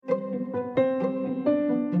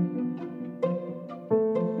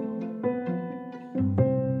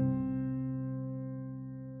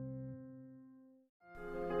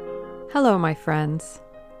Hello, my friends.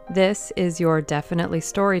 This is your Definitely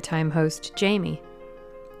Storytime host, Jamie.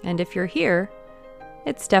 And if you're here,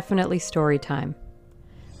 it's definitely story time.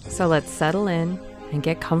 So let's settle in and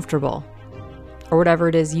get comfortable, or whatever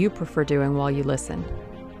it is you prefer doing while you listen.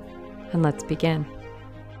 And let's begin.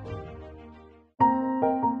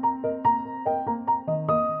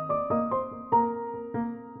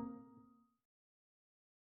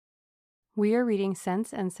 We are reading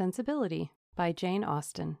Sense and Sensibility by Jane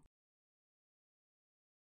Austen.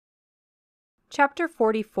 Chapter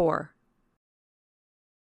 44.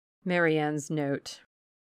 Marianne's Note.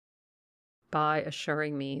 By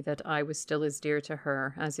assuring me that I was still as dear to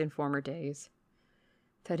her as in former days,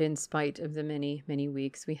 that in spite of the many, many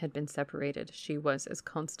weeks we had been separated, she was as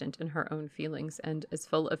constant in her own feelings and as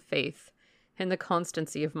full of faith in the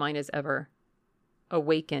constancy of mine as ever,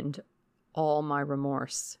 awakened all my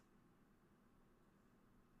remorse.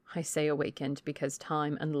 I say awakened because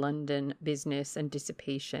time and London business and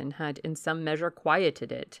dissipation had in some measure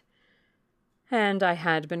quieted it, and I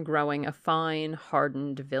had been growing a fine,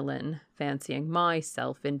 hardened villain, fancying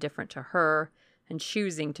myself indifferent to her, and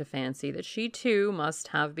choosing to fancy that she too must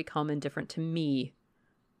have become indifferent to me,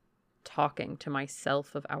 talking to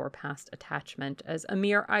myself of our past attachment as a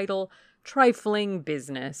mere idle, trifling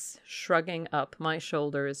business, shrugging up my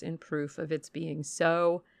shoulders in proof of its being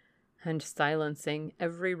so, and silencing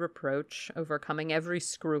every reproach, overcoming every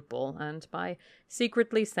scruple, and by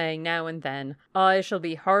secretly saying now and then, I shall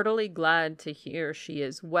be heartily glad to hear she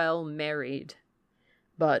is well married.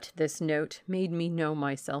 But this note made me know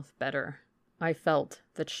myself better. I felt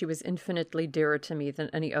that she was infinitely dearer to me than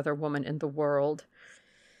any other woman in the world,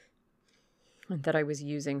 and that I was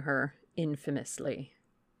using her infamously.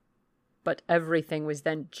 But everything was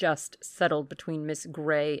then just settled between Miss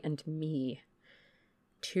Grey and me.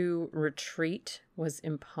 To retreat was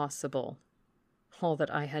impossible. All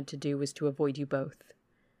that I had to do was to avoid you both.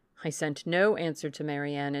 I sent no answer to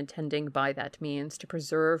Marianne, intending by that means to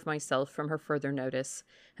preserve myself from her further notice,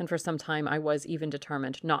 and for some time I was even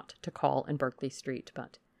determined not to call in Berkeley Street,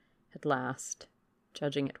 but at last,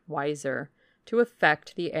 judging it wiser to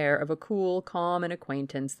affect the air of a cool, common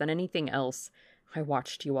acquaintance than anything else, I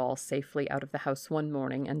watched you all safely out of the house one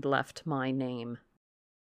morning and left my name.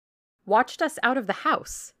 Watched us out of the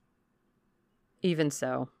house? Even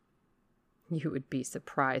so, you would be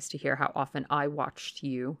surprised to hear how often I watched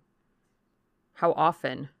you. How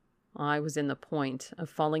often I was in the point of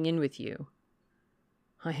falling in with you.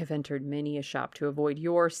 I have entered many a shop to avoid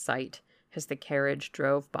your sight as the carriage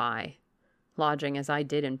drove by. Lodging as I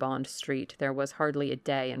did in Bond Street, there was hardly a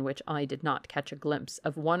day in which I did not catch a glimpse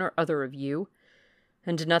of one or other of you,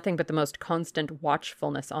 and nothing but the most constant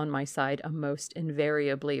watchfulness on my side, a most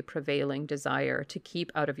invariably prevailing desire to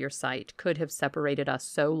keep out of your sight, could have separated us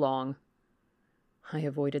so long. I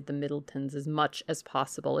avoided the Middletons as much as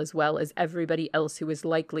possible, as well as everybody else who was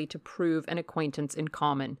likely to prove an acquaintance in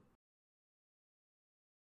common.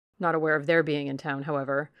 Not aware of their being in town,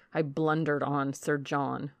 however, I blundered on Sir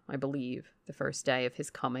John, I believe, the first day of his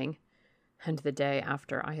coming, and the day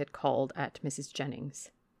after I had called at Mrs. Jennings.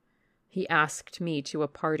 He asked me to a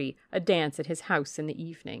party, a dance at his house in the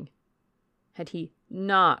evening. Had he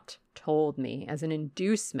not told me as an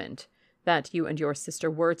inducement that you and your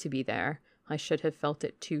sister were to be there, I should have felt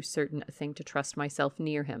it too certain a thing to trust myself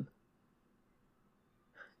near him.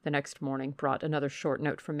 The next morning brought another short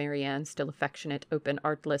note from Marianne, still affectionate, open,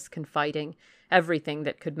 artless, confiding, everything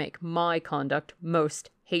that could make my conduct most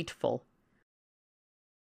hateful.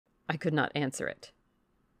 I could not answer it.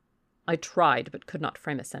 I tried, but could not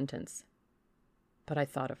frame a sentence. But I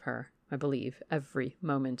thought of her, I believe, every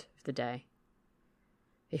moment of the day.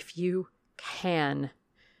 If you can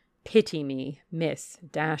pity me, Miss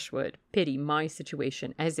Dashwood, pity my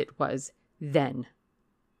situation as it was then.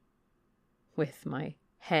 With my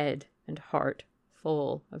head and heart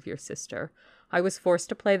full of your sister, I was forced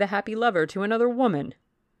to play the happy lover to another woman.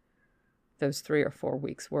 Those 3 or 4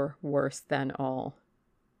 weeks were worse than all.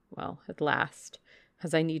 Well, at last,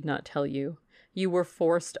 as I need not tell you, you were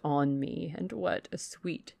forced on me, and what a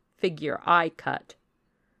sweet figure I cut.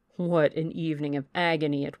 What an evening of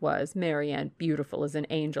agony it was, Marianne beautiful as an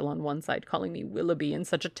angel on one side, calling me Willoughby in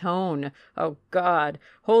such a tone, oh God,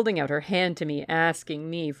 holding out her hand to me, asking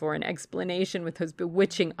me for an explanation with those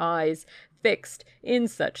bewitching eyes fixed in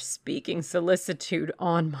such speaking solicitude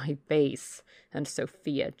on my face, and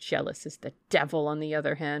Sophia, jealous as the devil, on the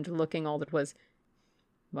other hand, looking all that was,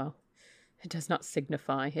 well, it does not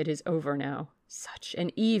signify. It is over now. Such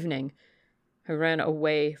an evening! I ran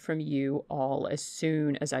away from you all as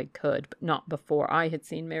soon as I could, but not before I had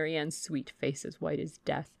seen Marianne's sweet face as white as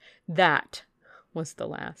death. That was the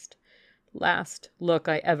last. last look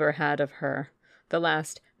I ever had of her, the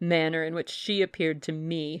last manner in which she appeared to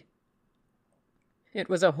me. It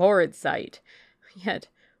was a horrid sight, yet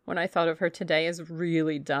when I thought of her today as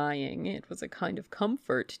really dying, it was a kind of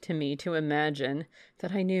comfort to me to imagine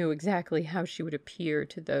that I knew exactly how she would appear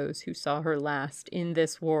to those who saw her last in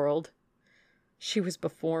this world. She was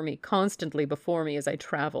before me, constantly before me as I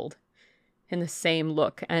traveled, in the same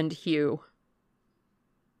look and hue.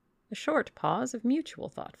 A short pause of mutual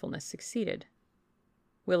thoughtfulness succeeded.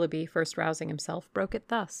 Willoughby, first rousing himself, broke it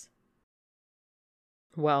thus.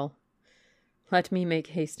 "Well, let me make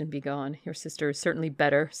haste and be gone. Your sister is certainly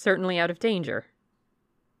better, certainly out of danger."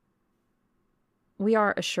 "We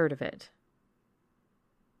are assured of it."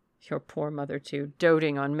 "Your poor mother, too,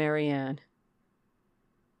 doting on Marianne."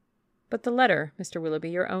 "But the letter, Mr. Willoughby,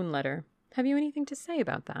 your own letter. Have you anything to say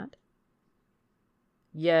about that?"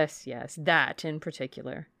 Yes, that in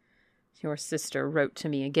particular. Your sister wrote to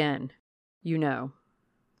me again, you know,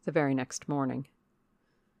 the very next morning.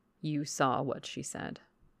 You saw what she said.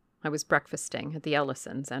 I was breakfasting at the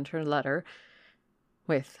Ellisons, and her letter,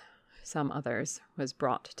 with some others, was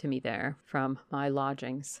brought to me there from my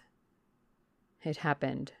lodgings. It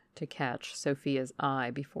happened to catch Sophia's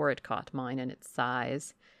eye before it caught mine, and its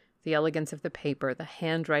size, the elegance of the paper, the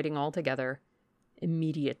handwriting altogether,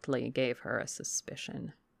 immediately gave her a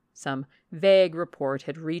suspicion. Some vague report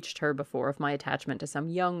had reached her before of my attachment to some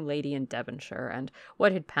young lady in Devonshire, and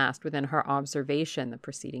what had passed within her observation the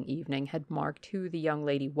preceding evening had marked who the young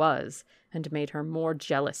lady was, and made her more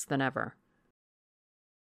jealous than ever.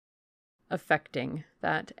 Affecting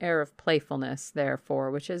that air of playfulness,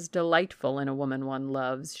 therefore, which is delightful in a woman one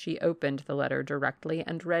loves, she opened the letter directly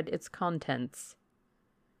and read its contents.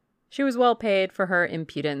 She was well paid for her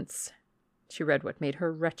impudence. She read what made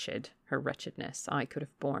her wretched. Her wretchedness I could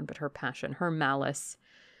have borne, but her passion, her malice.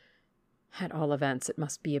 At all events, it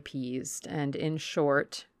must be appeased. And in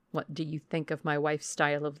short, what do you think of my wife's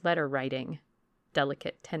style of letter-writing?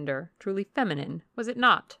 Delicate, tender, truly feminine, was it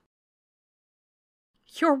not?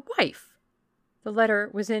 Your wife! The letter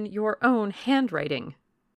was in your own handwriting.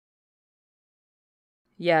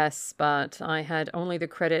 Yes, but I had only the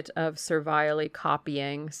credit of servilely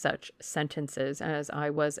copying such sentences as I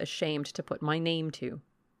was ashamed to put my name to.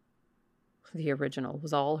 The original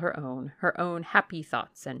was all her own happy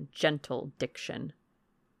thoughts and gentle diction.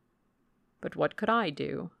 But what could I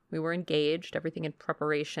do? We were engaged, everything in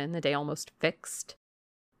preparation, the day almost fixed.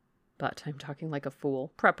 But I'm talking like a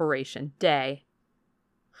fool. Preparation, day.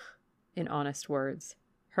 In honest words,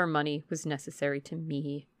 her money was necessary to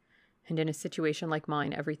me. And in a situation like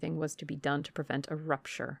mine, everything was to be done to prevent a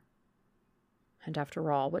rupture. And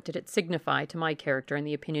after all, what did it signify to my character in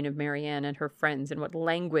the opinion of Marianne and her friends in what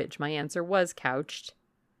language my answer was couched?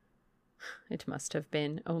 It must have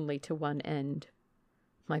been only to one end.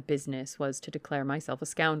 My business was to declare myself a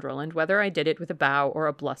scoundrel, and whether I did it with a bow or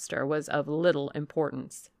a bluster was of little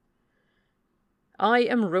importance. I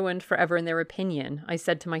am ruined forever in their opinion, I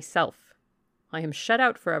said to myself. I am shut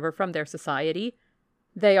out forever from their society.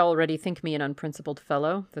 They already think me an unprincipled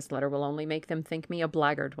fellow. This letter will only make them think me a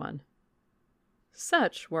blackguard one.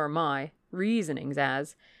 Such were my reasonings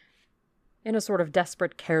as, in a sort of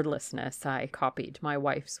desperate carelessness, I copied my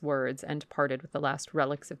wife's words and parted with the last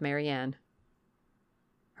relics of Marianne.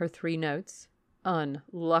 Her 3 notes,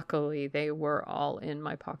 unluckily they were all in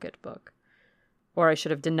my pocket-book, or I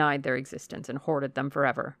should have denied their existence and hoarded them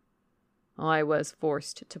forever. I was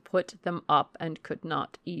forced to put them up and could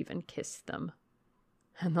not even kiss them.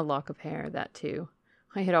 And the lock of hair, that too,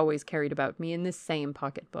 I had always carried about me in this same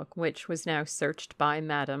pocket-book, which was now searched by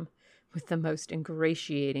Madam with the most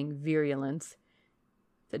ingratiating virulence.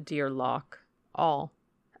 The dear lock, all,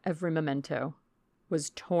 every memento,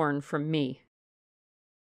 was torn from me.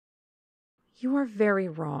 You are very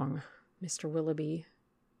wrong, Mr. Willoughby,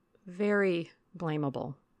 very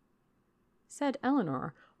blamable, said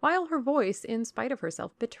Eleanor, while her voice, in spite of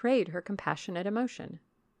herself, betrayed her compassionate emotion.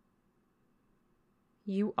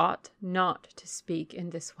 You ought not to speak in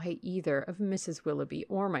this way either of Mrs. Willoughby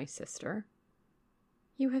or my sister.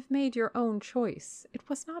 You have made your own choice. It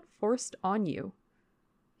was not forced on you.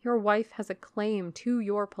 Your wife has a claim to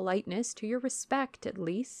your politeness, to your respect, at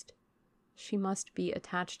least. She must be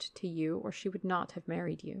attached to you, or she would not have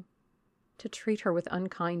married you. To treat her with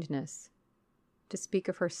unkindness, to speak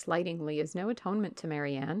of her slightingly, is no atonement to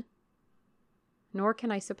Marianne. Nor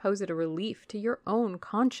can I suppose it a relief to your own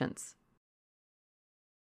conscience.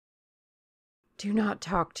 Do not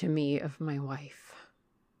talk to me of my wife,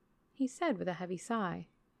 he said with a heavy sigh.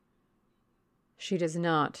 She does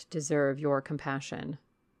not deserve your compassion.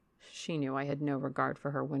 She knew I had no regard for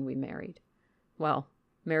her when we married. Well,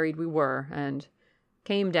 married we were, and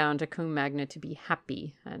came down to Combe Magna to be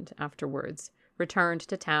happy, and afterwards returned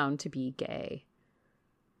to town to be gay.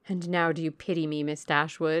 And now do you pity me, Miss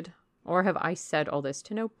Dashwood, or have I said all this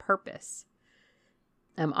to no purpose?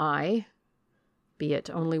 Am I, be it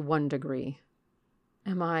only 1 degree,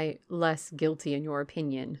 am I less guilty in your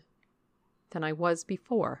opinion than I was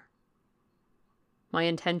before? My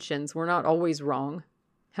intentions were not always wrong.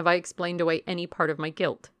 Have I explained away any part of my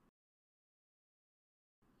guilt?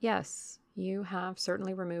 Yes, you have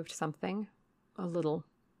certainly removed something, a little.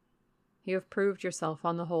 You have proved yourself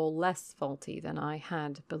on the whole less faulty than I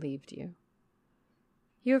had believed you.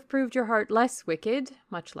 You have proved your heart less wicked,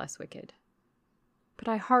 much less wicked. But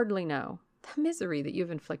I hardly know, the misery that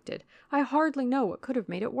you've inflicted, I hardly know what could have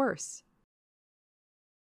made it worse.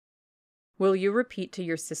 Will you repeat to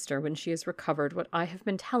your sister when she has recovered what I have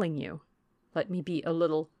been telling you? Let me be a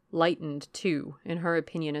little lightened, too, in her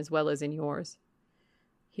opinion as well as in yours.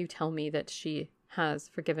 You tell me that she has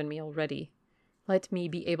forgiven me already. Let me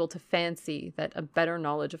be able to fancy that a better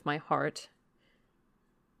knowledge of my heart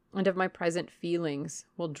and of my present feelings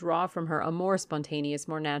will draw from her a more spontaneous,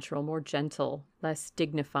 more natural, more gentle, less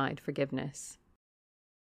dignified forgiveness.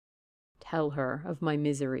 Tell her of my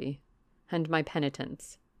misery and my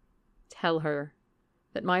penitence. Tell her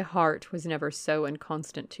that my heart was never so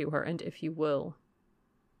inconstant to her, and if you will,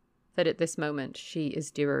 that at this moment she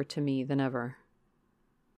is dearer to me than ever.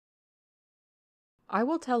 I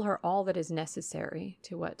will tell her all that is necessary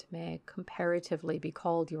to what may comparatively be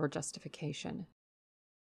called your justification.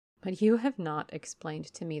 But you have not explained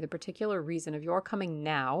to me the particular reason of your coming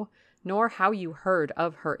now, nor how you heard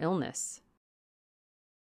of her illness.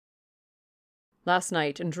 Last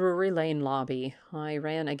night in Drury Lane lobby, I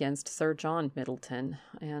ran against Sir John Middleton,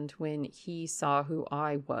 and when he saw who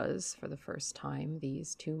I was for the first time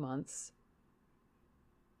these 2 months,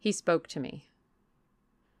 he spoke to me.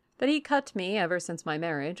 That he cut me ever since my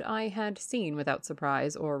marriage, I had seen without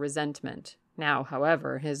surprise or resentment. Now,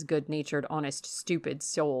 however, his good-natured, honest, stupid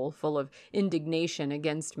soul, full of indignation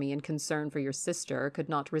against me and concern for your sister, could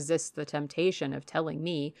not resist the temptation of telling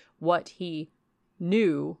me what he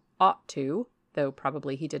knew ought to, though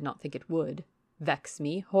probably he did not think it would, vex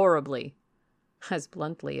me horribly. As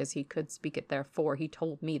bluntly as he could speak it, therefore, he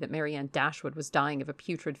told me that Marianne Dashwood was dying of a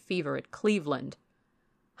putrid fever at Cleveland.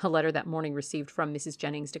 A letter that morning received from Mrs.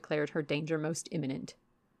 Jennings declared her danger most imminent.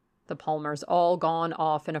 The Palmers all gone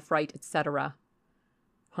off in a fright, etc.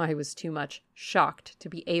 I was too much shocked to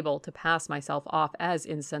be able to pass myself off as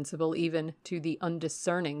insensible even to the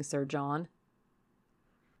undiscerning Sir John.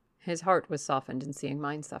 His heart was softened in seeing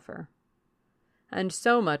mine suffer. And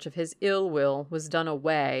so much of his ill will was done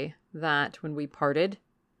away that, when we parted,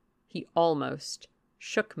 he almost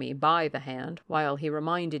shook me by the hand while he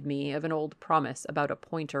reminded me of an old promise about a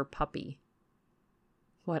pointer puppy.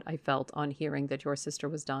 What I felt on hearing that your sister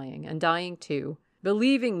was dying, and dying too,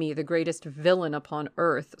 believing me the greatest villain upon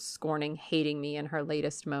earth, scorning, hating me in her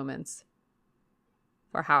latest moments.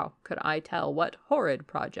 For how could I tell what horrid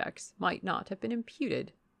projects might not have been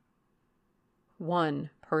imputed? One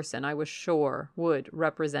person, I was sure, would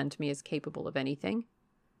represent me as capable of anything.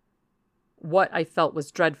 What I felt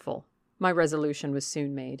was dreadful. My resolution was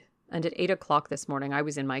soon made, and at 8 o'clock this morning I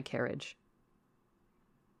was in my carriage.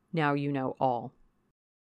 Now you know all.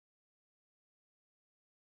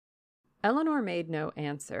 Eleanor made no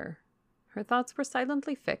answer. Her thoughts were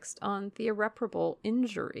silently fixed on the irreparable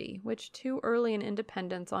injury which too early an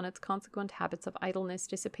independence on its consequent habits of idleness,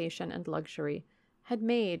 dissipation, and luxury had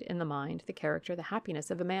made in the mind, the character, the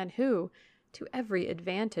happiness of a man who, to every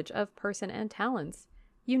advantage of person and talents,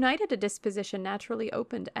 united a disposition naturally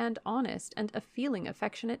open and honest, and a feeling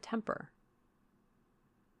affectionate temper.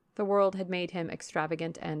 The world had made him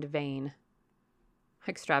extravagant and vain.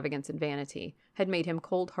 Extravagance and vanity had made him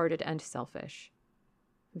cold-hearted and selfish.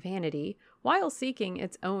 Vanity, while seeking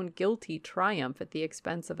its own guilty triumph at the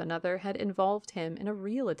expense of another, had involved him in a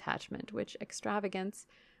real attachment which extravagance,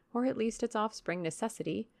 or at least its offspring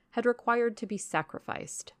necessity, had required to be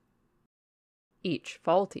sacrificed. Each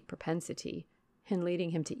faulty propensity, in leading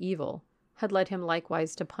him to evil, had led him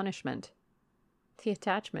likewise to punishment. The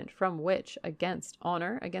attachment from which, against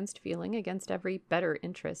honor, against feeling, against every better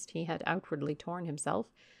interest he had outwardly torn himself,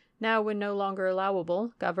 now when no longer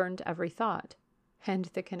allowable, governed every thought, and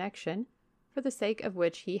the connection, for the sake of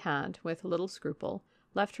which he had, with little scruple,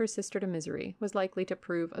 left her sister to misery, was likely to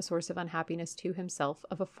prove a source of unhappiness to himself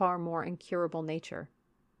of a far more incurable nature.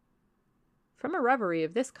 From a reverie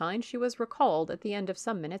of this kind she was recalled at the end of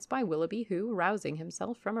some minutes by Willoughby, who, rousing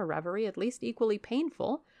himself from a reverie at least equally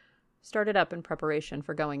painful, started up in preparation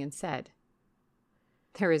for going, and said,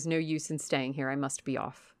 "There is no use in staying here. I must be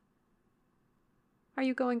off." "Are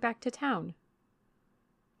you going back to town?"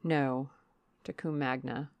 No, to Cum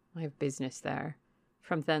Magna. I have business there.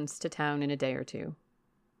 From thence to town in a day or two.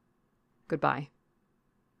 Goodbye.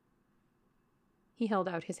 He held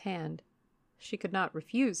out his hand. She could not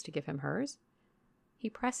refuse to give him hers. He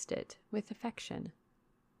pressed it with affection.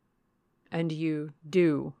 And you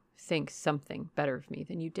do think something better of me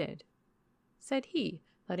than you did, said he,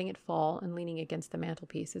 letting it fall and leaning against the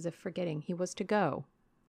mantelpiece as if forgetting he was to go.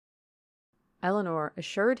 Eleanor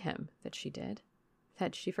assured him that she did,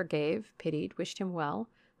 that she forgave, pitied, wished him well,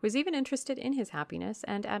 was even interested in his happiness,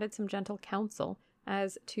 and added some gentle counsel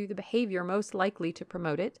as to the behavior most likely to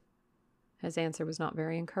promote it. His answer was not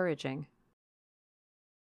very encouraging.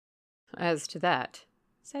 As to that,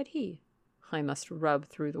 said he, I must rub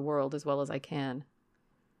through the world as well as I can.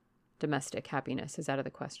 Domestic happiness is out of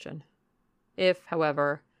the question. If,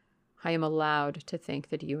 however, I am allowed to think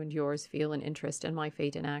that you and yours feel an interest in my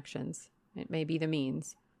fate and actions, it may be the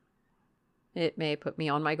means. It may put me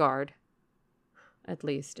on my guard. At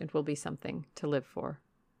least it will be something to live for.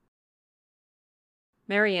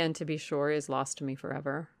 Marianne, to be sure, is lost to me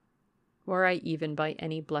forever. Were I even by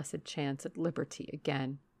any blessed chance at liberty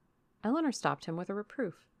again. Eleanor stopped him with a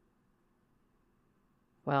reproof.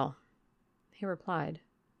 Well, he replied,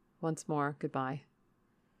 once more goodbye.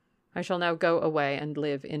 I shall now go away and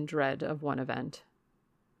live in dread of one event.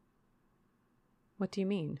 What do you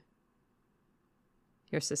mean?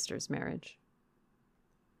 Your sister's marriage.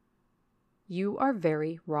 You are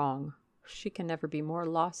very wrong. She can never be more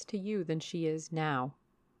lost to you than she is now.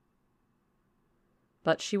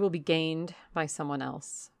 But she will be gained by someone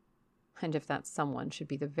else. And if that someone should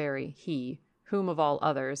be the very he whom of all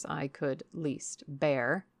others I could least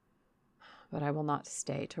bear. But I will not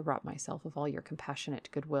stay to rob myself of all your compassionate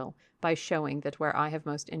goodwill by showing that where I have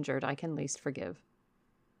most injured I can least forgive.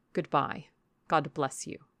 Goodbye. God bless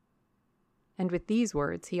you. And with these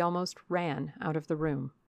words he almost ran out of the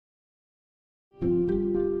room.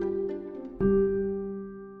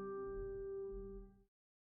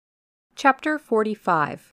 Chapter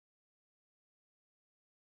 45.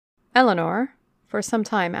 Eleanor, for some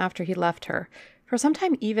time after he left her, for some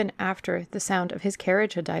time even after the sound of his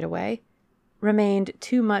carriage had died away, remained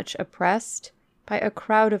too much oppressed by a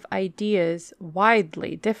crowd of ideas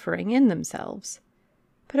widely differing in themselves,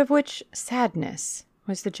 but of which sadness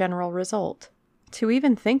was the general result, to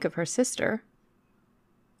even think of her sister.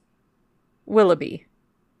 Willoughby,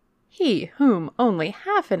 he whom only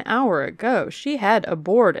half an hour ago she had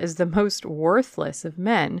abhorred as the most worthless of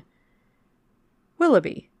men.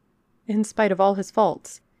 Willoughby, in spite of all his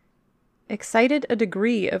faults, excited a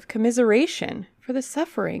degree of commiseration for the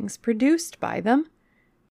sufferings produced by them,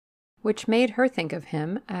 which made her think of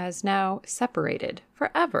him as now separated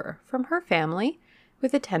forever from her family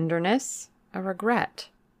with a tenderness, a regret,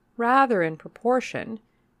 rather in proportion,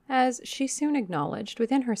 as she soon acknowledged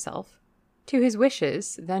within herself, to his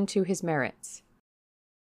wishes than to his merits.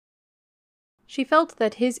 She felt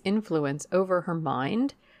that his influence over her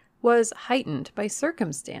mind was heightened by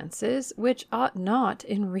circumstances which ought not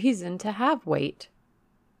in reason to have weight.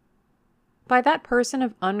 By that person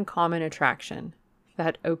of uncommon attraction,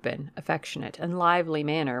 that open, affectionate, and lively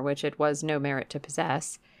manner which it was no merit to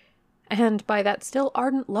possess, and by that still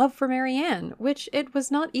ardent love for Marianne, which it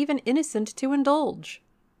was not even innocent to indulge.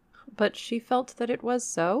 But she felt that it was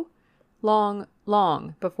so, long,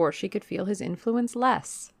 long before she could feel his influence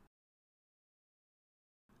less.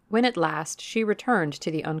 When at last she returned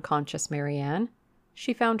to the unconscious Marianne,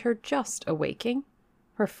 she found her just awaking,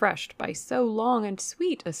 refreshed by so long and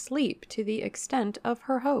sweet a sleep to the extent of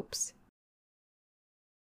her hopes.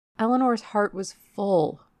 Eleanor's heart was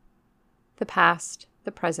full. The past,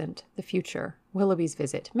 the present, the future, Willoughby's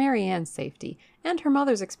visit, Marianne's safety, and her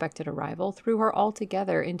mother's expected arrival threw her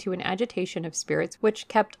altogether into an agitation of spirits which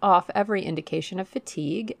kept off every indication of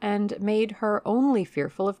fatigue, and made her only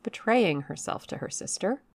fearful of betraying herself to her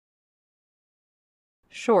sister.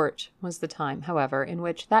 Short was the time, however, in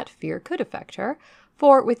which that fear could affect her,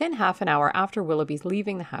 for within half an hour after Willoughby's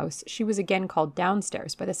leaving the house, she was again called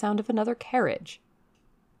downstairs by the sound of another carriage.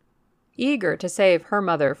 Eager to save her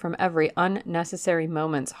mother from every unnecessary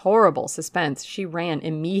moment's horrible suspense, she ran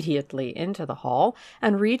immediately into the hall,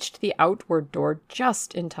 and reached the outward door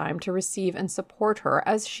just in time to receive and support her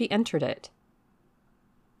as she entered it.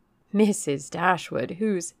 Mrs. Dashwood,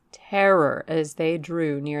 whose terror as they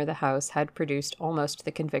drew near the house had produced almost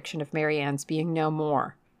the conviction of Marianne's being no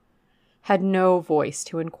more, had no voice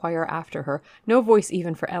to inquire after her, no voice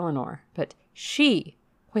even for Eleanor, but she,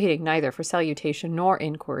 waiting neither for salutation nor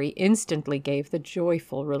inquiry, instantly gave the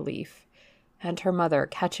joyful relief, and her mother,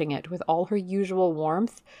 catching it with all her usual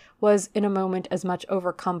warmth, was in a moment as much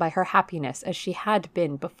overcome by her happiness as she had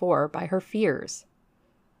been before by her fears.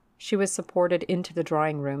 she was supported into the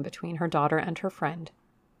drawing-room between her daughter and her friend.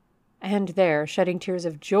 And there, shedding tears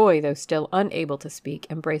of joy, though still unable to speak,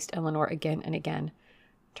 embraced Eleanor again and again,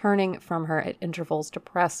 turning from her at intervals to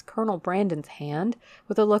press Colonel Brandon's hand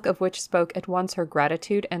with a look of which spoke at once her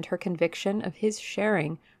gratitude and her conviction of his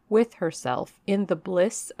sharing with herself in the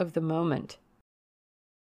bliss of the moment.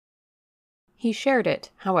 He shared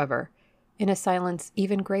it, however, in a silence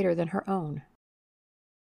even greater than her own.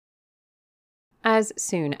 As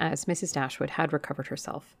soon as Mrs. Dashwood had recovered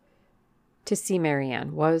herself, to see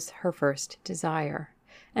Marianne was her first desire,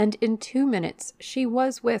 and in 2 minutes she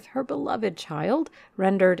was with her beloved child,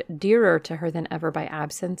 rendered dearer to her than ever by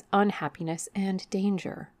absence, unhappiness, and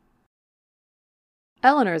danger.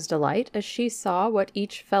 Eleanor's delight, as she saw what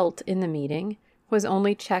each felt in the meeting, was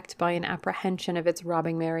only checked by an apprehension of its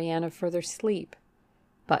robbing Marianne of further sleep.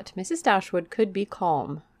 But Mrs. Dashwood could be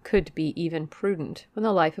calm, could be even prudent, when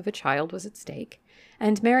the life of a child was at stake,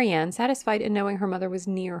 and Marianne, satisfied in knowing her mother was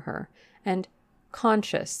near her, and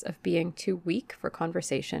conscious of being too weak for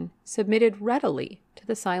conversation, submitted readily to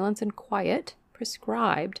the silence and quiet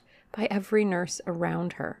prescribed by every nurse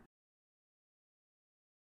around her.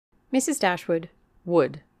 Mrs. Dashwood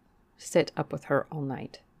would sit up with her all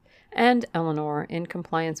night, and Eleanor, in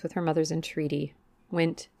compliance with her mother's entreaty,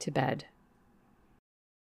 went to bed.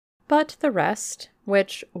 But the rest,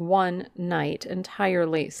 which one night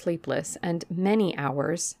entirely sleepless and many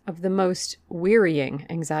hours of the most wearying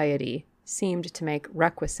anxiety seemed to make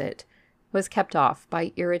requisite, was kept off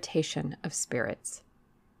by irritation of spirits.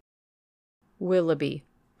 Willoughby,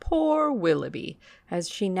 poor Willoughby, as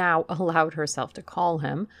she now allowed herself to call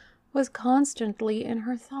him, was constantly in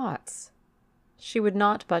her thoughts. She would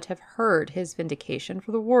not but have heard his vindication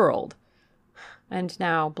for the world, and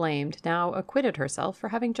now blamed, now acquitted herself for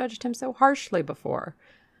having judged him so harshly before.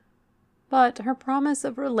 But her promise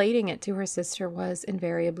of relating it to her sister was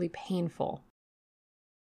invariably painful.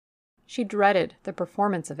 She dreaded the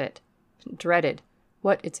performance of it, dreaded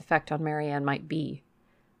what its effect on Marianne might be,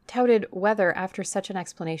 doubted whether after such an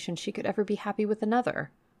explanation she could ever be happy with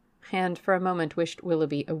another, and for a moment wished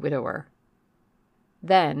Willoughby a widower.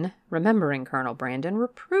 Then, remembering Colonel Brandon,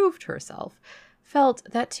 reproved herself, felt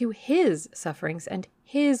that to his sufferings and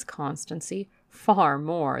his constancy, far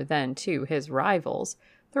more than to his rivals,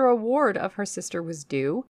 the reward of her sister was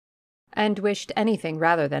due, and wished anything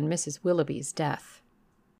rather than Mrs. Willoughby's death.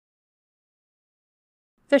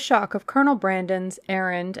 The shock of Colonel Brandon's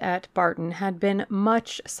errand at Barton had been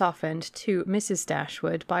much softened to Mrs.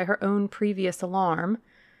 Dashwood by her own previous alarm,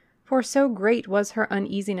 for so great was her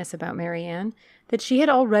uneasiness about Marianne that she had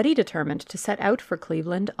already determined to set out for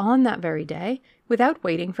Cleveland on that very day, without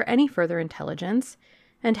waiting for any further intelligence,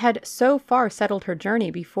 and had so far settled her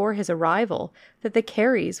journey before his arrival that the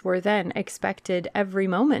Careys were then expected every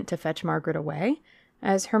moment to fetch Margaret away,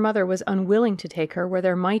 as her mother was unwilling to take her where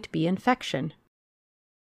there might be infection.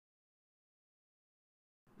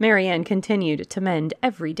 Marianne continued to mend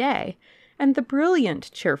every day, and the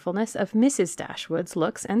brilliant cheerfulness of Mrs. Dashwood's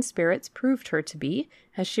looks and spirits proved her to be,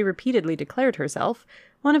 as she repeatedly declared herself,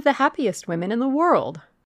 one of the happiest women in the world.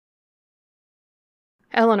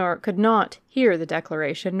 Eleanor could not hear the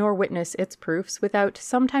declaration nor witness its proofs without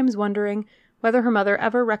sometimes wondering whether her mother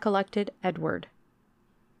ever recollected Edward.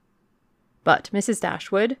 But Mrs.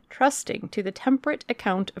 Dashwood, trusting to the temperate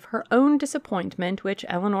account of her own disappointment which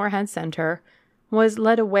Eleanor had sent her, was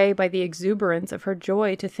led away by the exuberance of her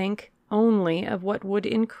joy to think only of what would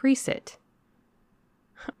increase it.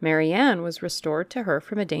 Marianne was restored to her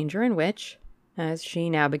from a danger in which, as she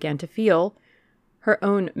now began to feel, her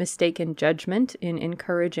own mistaken judgment in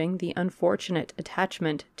encouraging the unfortunate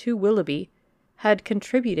attachment to Willoughby had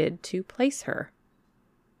contributed to place her.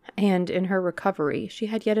 And in her recovery she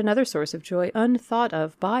had yet another source of joy unthought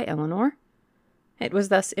of by Eleanor. It was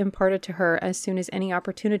thus imparted to her as soon as any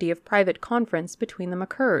opportunity of private conference between them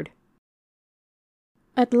occurred.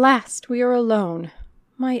 "At last we are alone.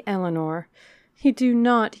 My Eleanor, you do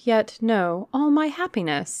not yet know all my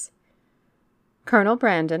happiness. Colonel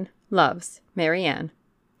Brandon loves Marianne.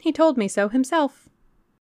 He told me so himself."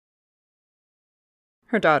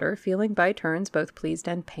 Her daughter, feeling by turns both pleased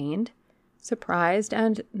and pained, surprised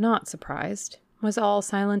and not surprised, was all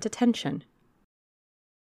silent attention.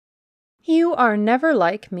 "You are never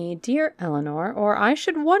like me, dear Eleanor, or I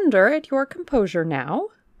should wonder at your composure now.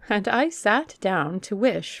 And I sat down to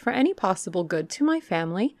wish for any possible good to my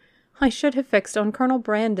family, I should have fixed on Colonel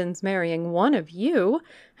Brandon's marrying one of you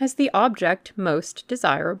as the object most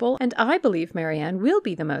desirable, and I believe Marianne will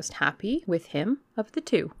be the most happy with him of the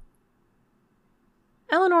two."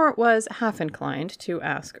 Eleanor was half inclined to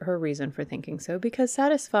ask her reason for thinking so, because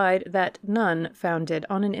satisfied that none founded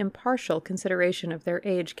on an impartial consideration of their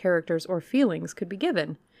age, characters, or feelings could be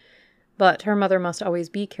given. But her mother must always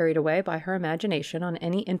be carried away by her imagination on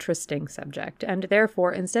any interesting subject, and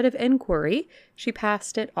therefore, instead of inquiry, she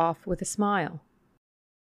passed it off with a smile.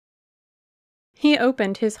 "He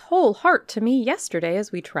opened his whole heart to me yesterday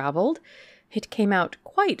as we travelled. It came out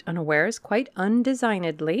quite unawares, quite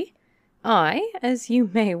undesignedly. I, as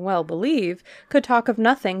you may well believe, could talk of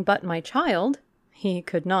nothing but my child. He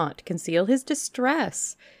could not conceal his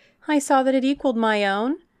distress. I saw that it equalled my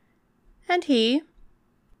own. And he,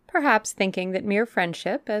 perhaps thinking that mere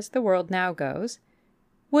friendship, as the world now goes,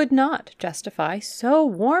 would not justify so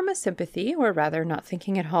warm a sympathy, or rather not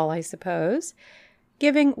thinking at all, I suppose,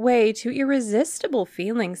 giving way to irresistible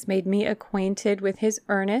feelings, made me acquainted with his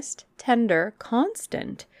earnest, tender,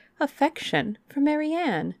 constant affection for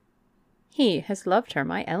Marianne. He has loved her,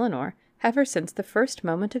 my Eleanor, ever since the first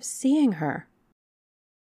moment of seeing her."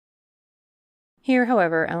 Here,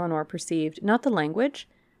 however, Eleanor perceived not the language,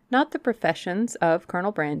 not the professions of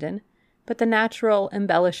Colonel Brandon, but the natural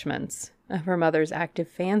embellishments of her mother's active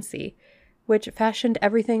fancy, which fashioned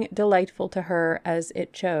everything delightful to her as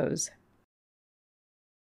it chose.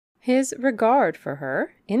 His regard for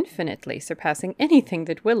her, infinitely surpassing anything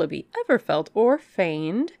that Willoughby ever felt or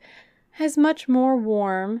feigned, as much more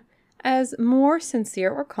warm, as more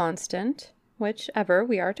sincere or constant, whichever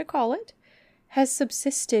we are to call it, has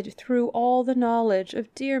subsisted through all the knowledge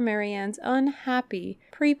of dear Marianne's unhappy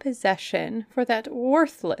prepossession for that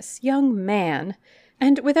worthless young man,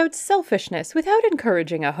 and without selfishness, without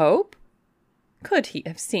encouraging a hope. Could he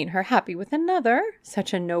have seen her happy with another?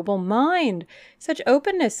 Such a noble mind, such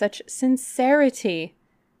openness, such sincerity!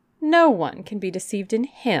 No one can be deceived in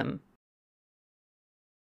him.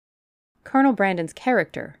 "Colonel Brandon's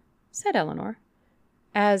character," said Eleanor,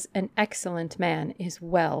 "as an excellent man is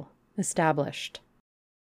well established."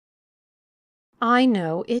 "I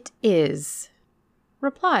know it is,"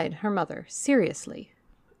 replied her mother seriously,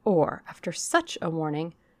 "or, after such a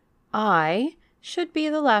warning, I should be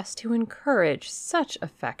the last to encourage such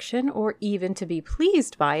affection, or even to be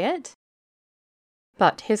pleased by it.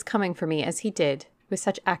 But his coming for me as he did, with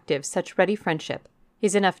such active, such ready friendship,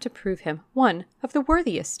 is enough to prove him one of the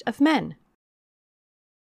worthiest of men."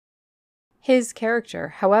 "His character,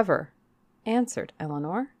 however," answered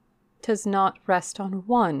Eleanor, "does not rest on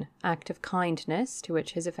one act of kindness to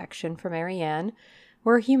which his affection for Marianne,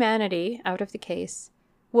 were humanity out of the case,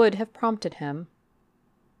 would have prompted him.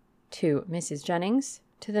 To Mrs. Jennings,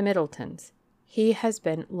 to the Middletons, he has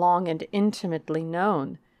been long and intimately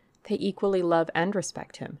known. They equally love and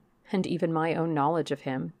respect him, and even my own knowledge of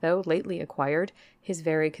him, though lately acquired, is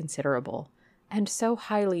very considerable, and so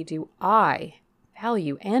highly do I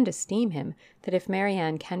value and esteem him, that if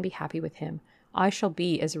Marianne can be happy with him, I shall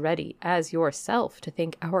be as ready as yourself to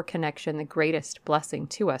think our connection the greatest blessing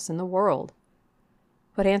to us in the world.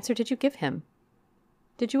 What answer did you give him?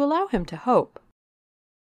 Did you allow him to hope?"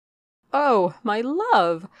 "Oh, my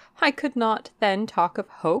love! I could not then talk of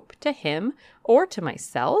hope to him or to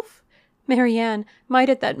myself. Marianne might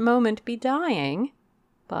at that moment be dying,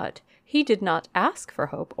 but he did not ask for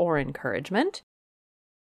hope or encouragement.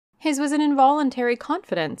 His was an involuntary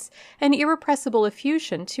confidence, an irrepressible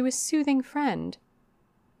effusion to a soothing friend,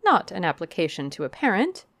 not an application to a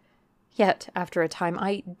parent. Yet, after a time,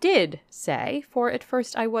 I did say, for at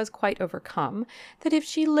first I was quite overcome, that if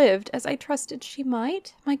she lived as I trusted she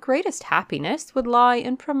might, my greatest happiness would lie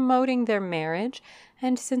in promoting their marriage,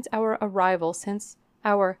 and since our arrival, since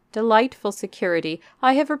our delightful security,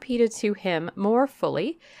 I have repeated to him more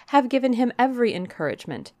fully, have given him every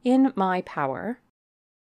encouragement in my power.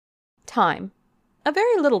 Time, a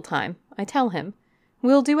very little time, I tell him,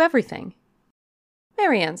 will do everything.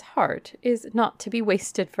 Marianne's heart is not to be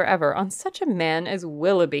wasted forever on such a man as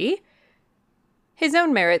Willoughby. His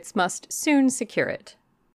own merits must soon secure it.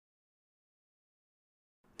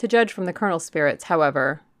 To judge from the Colonel's spirits,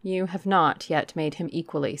 however, you have not yet made him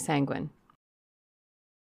equally sanguine."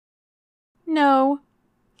 "No.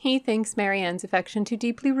 He thinks Marianne's affection too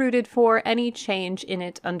deeply rooted for any change in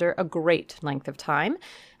it under a great length of time,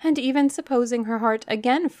 and even supposing her heart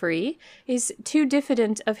again free, is too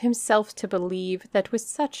diffident of himself to believe that with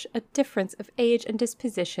such a difference of age and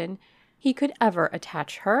disposition he could ever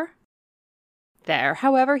attach her. There,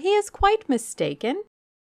 however, he is quite mistaken.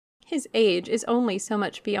 His age is only so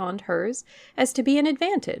much beyond hers as to be an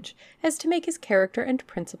advantage, as to make his character and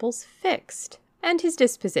principles fixed, and his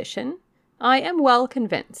disposition, I am well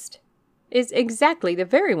convinced, is exactly the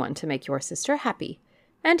very one to make your sister happy,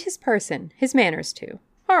 and his person, his manners too,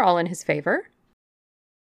 are all in his favor.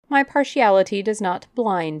 My partiality does not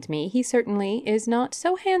blind me. He certainly is not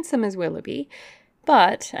so handsome as Willoughby,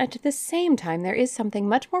 but at the same time there is something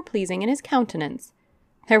much more pleasing in his countenance.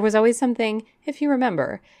 There was always something, if you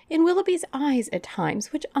remember, in Willoughby's eyes at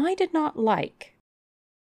times which I did not like."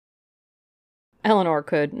 Elinor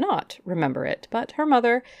could not remember it, but her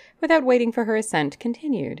mother, without waiting for her assent,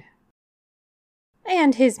 continued.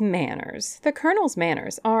 "And his manners. The Colonel's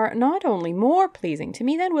manners are not only more pleasing to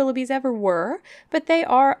me than Willoughby's ever were, but they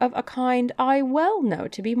are of a kind I well know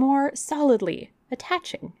to be more solidly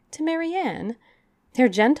attaching to Marianne. Their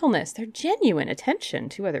gentleness, their genuine attention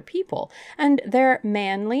to other people, and their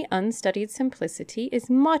manly, unstudied simplicity is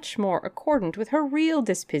much more accordant with her real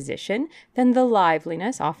disposition than the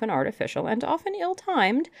liveliness, often artificial and often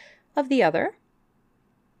ill-timed, of the other.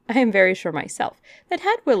 I am very sure myself that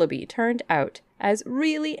had Willoughby turned out as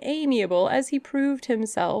really amiable as he proved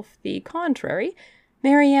himself the contrary,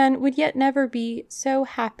 Marianne would yet never be so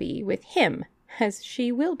happy with him as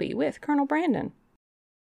she will be with Colonel Brandon."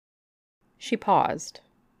 She paused.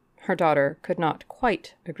 Her daughter could not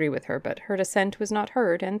quite agree with her, but her dissent was not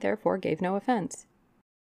heard, and therefore gave no offence.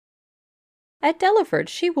 "At Delaford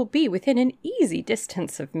she will be within an easy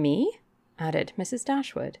distance of me," added Mrs.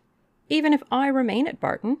 Dashwood, "even if I remain at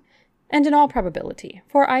Barton, and in all probability,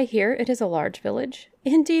 for I hear it is a large village.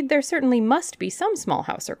 Indeed, there certainly must be some small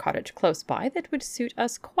house or cottage close by that would suit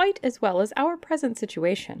us quite as well as our present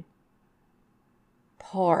situation."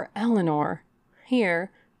 Poor Elinor!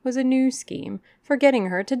 Here was a new scheme for getting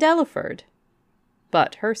her to Delaford.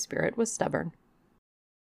 But her spirit was stubborn.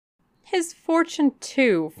 "His fortune,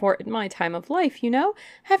 too, for at my time of life, you know.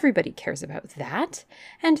 Everybody cares about that.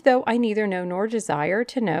 And though I neither know nor desire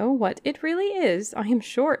to know what it really is, I am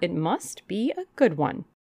sure it must be a good one."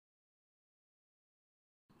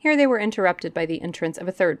 Here they were interrupted by the entrance of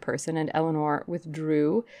a third person, and Elinor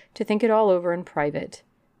withdrew to think it all over in private,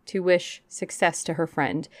 to wish success to her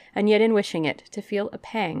friend, and yet in wishing it to feel a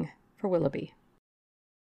pang for Willoughby.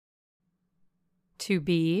 To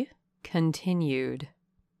be continued.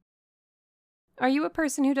 Are you a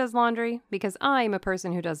person who does laundry? Because I'm a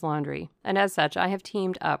person who does laundry, and as such I have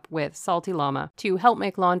teamed up with Salty Llama to help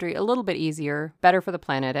make laundry a little bit easier, better for the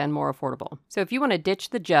planet, and more affordable. So if you want to ditch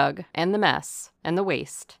the jug and the mess and the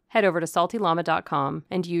waste, head over to saltyllama.com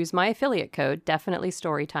and use my affiliate code, Definitely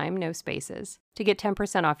Storytime, no spaces, to get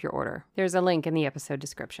 10% off your order. There's a link in the episode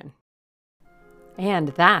description. And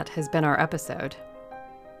that has been our episode.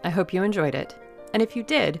 I hope you enjoyed it, and if you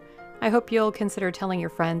did, I hope you'll consider telling your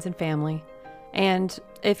friends and family. And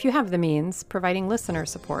if you have the means, providing listener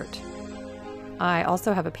support. I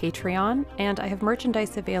also have a Patreon, and I have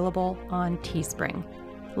merchandise available on Teespring.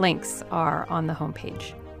 Links are on the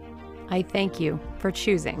homepage. I thank you for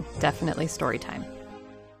choosing Definitely Storytime.